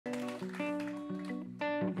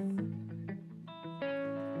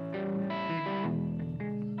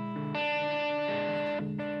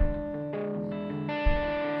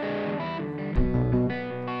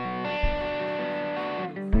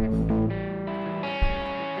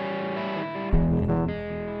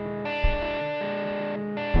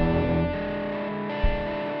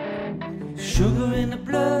Sugar in the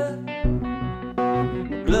blood,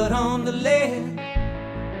 blood on the lead.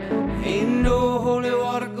 Ain't no holy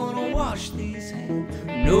water gonna wash these hands.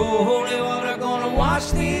 No holy water gonna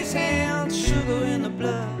wash these hands. Sugar in the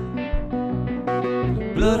blood,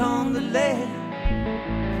 blood on the lead.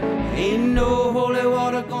 Ain't no holy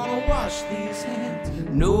water gonna wash these hands.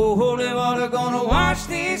 No holy water gonna wash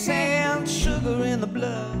these hands. Sugar in the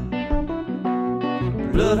blood,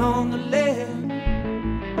 blood on the lead.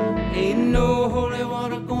 Ain't no holy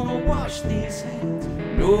water gonna wash these hands.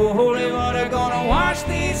 No holy water gonna wash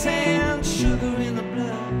these hands. Sugar in the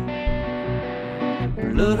blood,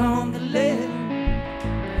 blood on the lead.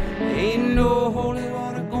 Ain't no holy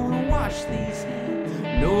water gonna wash these hands.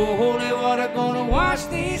 No holy water gonna wash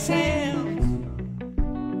these hands.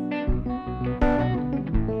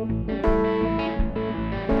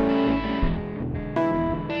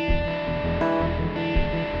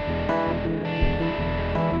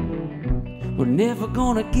 We're never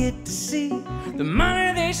gonna get to see the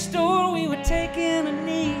money they stole. We were taking a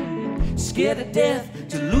knee, scared to death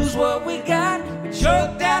to lose what we got. We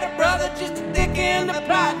choked out a brother just to thicken the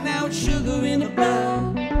plot. Now it's sugar in the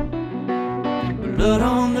blood, blood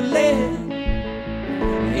on the lead.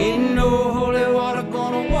 Ain't no holy water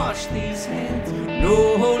gonna wash these hands.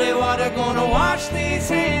 No holy water gonna wash these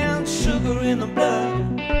hands. Sugar in the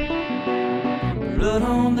blood, blood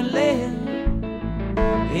on the lead.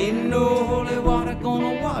 Ain't no holy water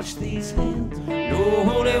gonna wash these hands. No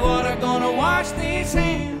holy water gonna wash these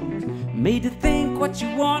hands. Made to think what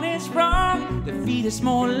you want is wrong, to feed us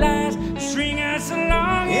more lies, string us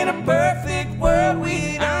along. In a perfect world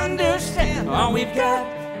we'd understand. All we've got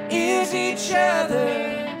is each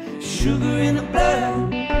other. Sugar in the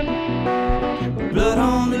blood, blood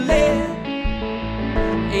on the lead.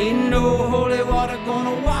 Ain't no holy water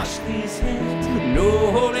gonna wash these hands.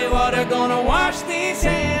 No holy water gonna wash these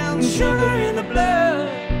hands. Sugar in the blood,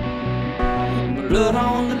 blood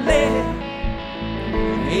on the lead.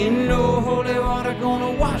 Ain't no holy water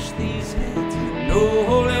gonna wash these hands. No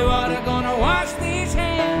holy water gonna wash these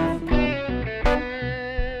hands.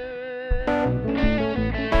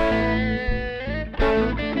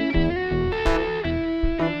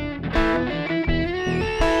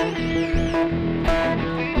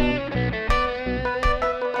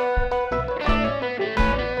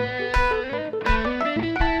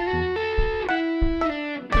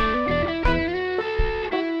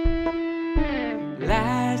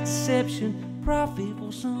 Deception, profit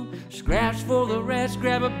for some, scraps for the rest.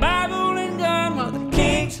 Grab a Bible and gun while the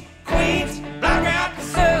kings, queens block out the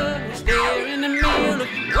sun. We stare in the mirror, look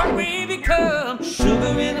at what we become.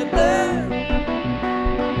 Sugar in the blood,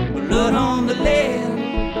 blood on the lead.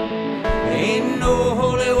 Ain't no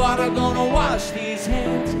holy water gonna wash these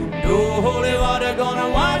hands. No holy water gonna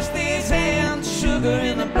wash these hands. Sugar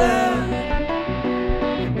in the blood,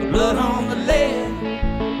 blood on the lead.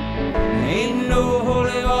 Ain't no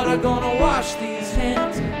holy water gonna wash these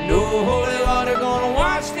hands. No holy water gonna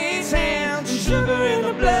wash these hands. Sugar in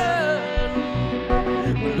the blood,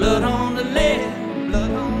 blood on the lead,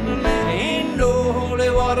 blood on the lead. Ain't no holy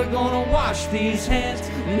water gonna wash these hands.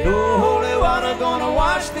 No holy water gonna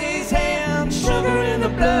wash these hands. Sugar in the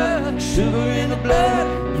blood, sugar in the blood,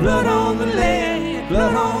 blood on the lead,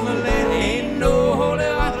 blood on the lead. Ain't no holy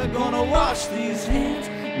water gonna wash these hands.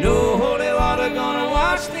 No holy water gonna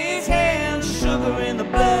wash these hands. Sugar in the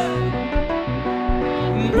blood,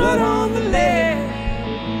 blood on the lead.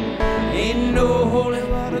 Ain't no holy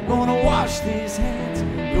water gonna wash these hands.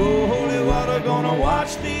 No holy water gonna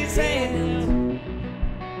wash these hands.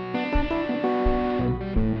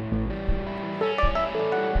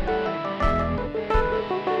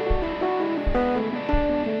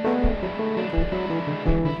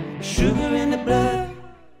 Sugar in